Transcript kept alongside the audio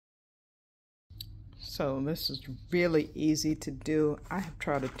So this is really easy to do. I have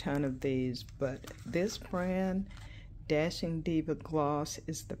tried a ton of these, but this brand, Dashing Diva Gloss,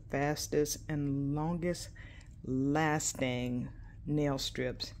 is the fastest and longest lasting nail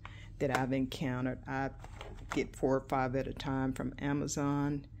strips that I've encountered. I get 4 or 5 at a time from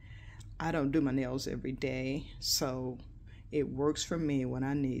Amazon. I don't do my nails every day, so it works for me when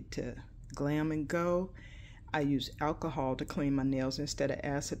I need to glam and go. I use alcohol to clean my nails instead of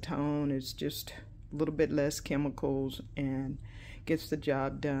acetone. It's just a little bit less chemicals and gets the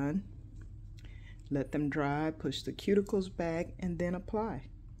job done. Let them dry, push the cuticles back, and then apply.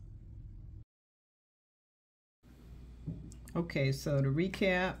 Okay, so to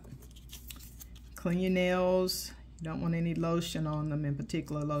recap, clean your nails. You don't want any lotion on them, in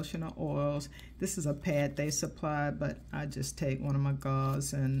particular lotion or oils. This is a pad they supply, but I just take one of my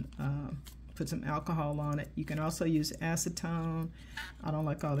gauze and put some alcohol on it. You can also use acetone. I don't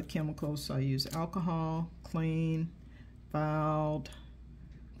like all the chemicals, so I use alcohol, clean, filed,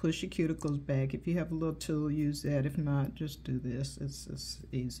 push your cuticles back. If you have a little tool, use that. If not, just do this. It's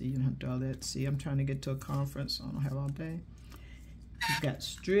easy. You don't have to do all that. See, I'm trying to get to a conference, so I don't have all day. You've got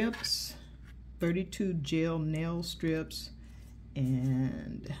strips, 32 gel nail strips,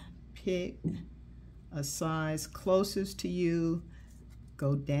 and pick a size closest to you.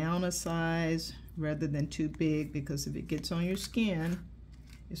 Go down a size rather than too big, because if it gets on your skin,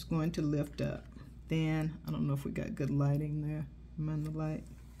 it's going to lift up. Then, I don't know if we got good lighting there. Am I in the light?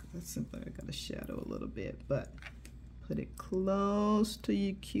 That's simply, I got a shadow a little bit, but put it close to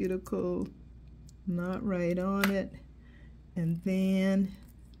your cuticle, not right on it, and then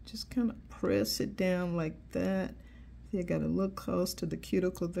just kind of press it down like that. See, I got to look close to the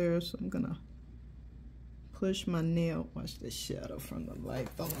cuticle there, so I'm gonna push my nail. Watch the shadow from the light.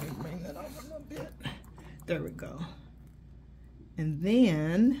 Let me bring that over a little bit. There we go. And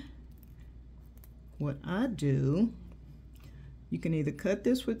then what I do, you can either cut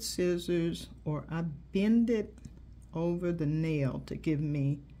this with scissors or I bend it over the nail to give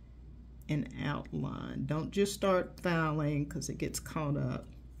me an outline. Don't just start filing because it gets caught up.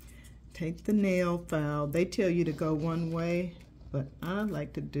 Take the nail file. They tell you to go one way, but I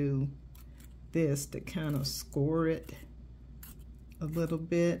like to do this to kind of score it a little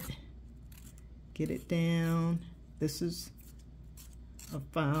bit, get it down. This is a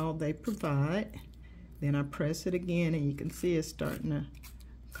file they provide. Then I press it again and you can see it's starting to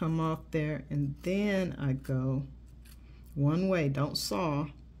come off there, and then I go one way. Don't saw.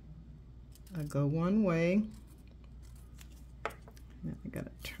 I go one way. Now I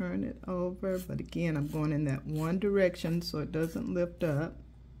gotta turn it over, but again I'm going in that one direction so it doesn't lift up.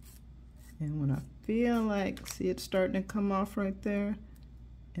 And when I feel like, see it starting to come off right there,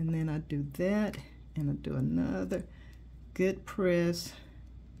 and then I do that, and I do another good press.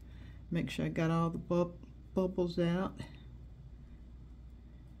 Make sure I got all the bubbles out.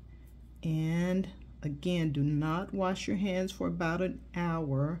 And again, do not wash your hands for about an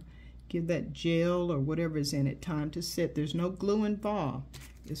hour. Give that gel or whatever is in it time to set. There's no glue involved.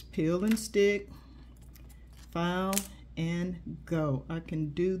 It's peel and stick, file, and go. I can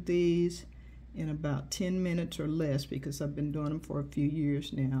do these in about 10 minutes or less because I've been doing them for a few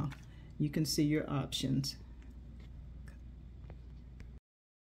years now. You can see your options.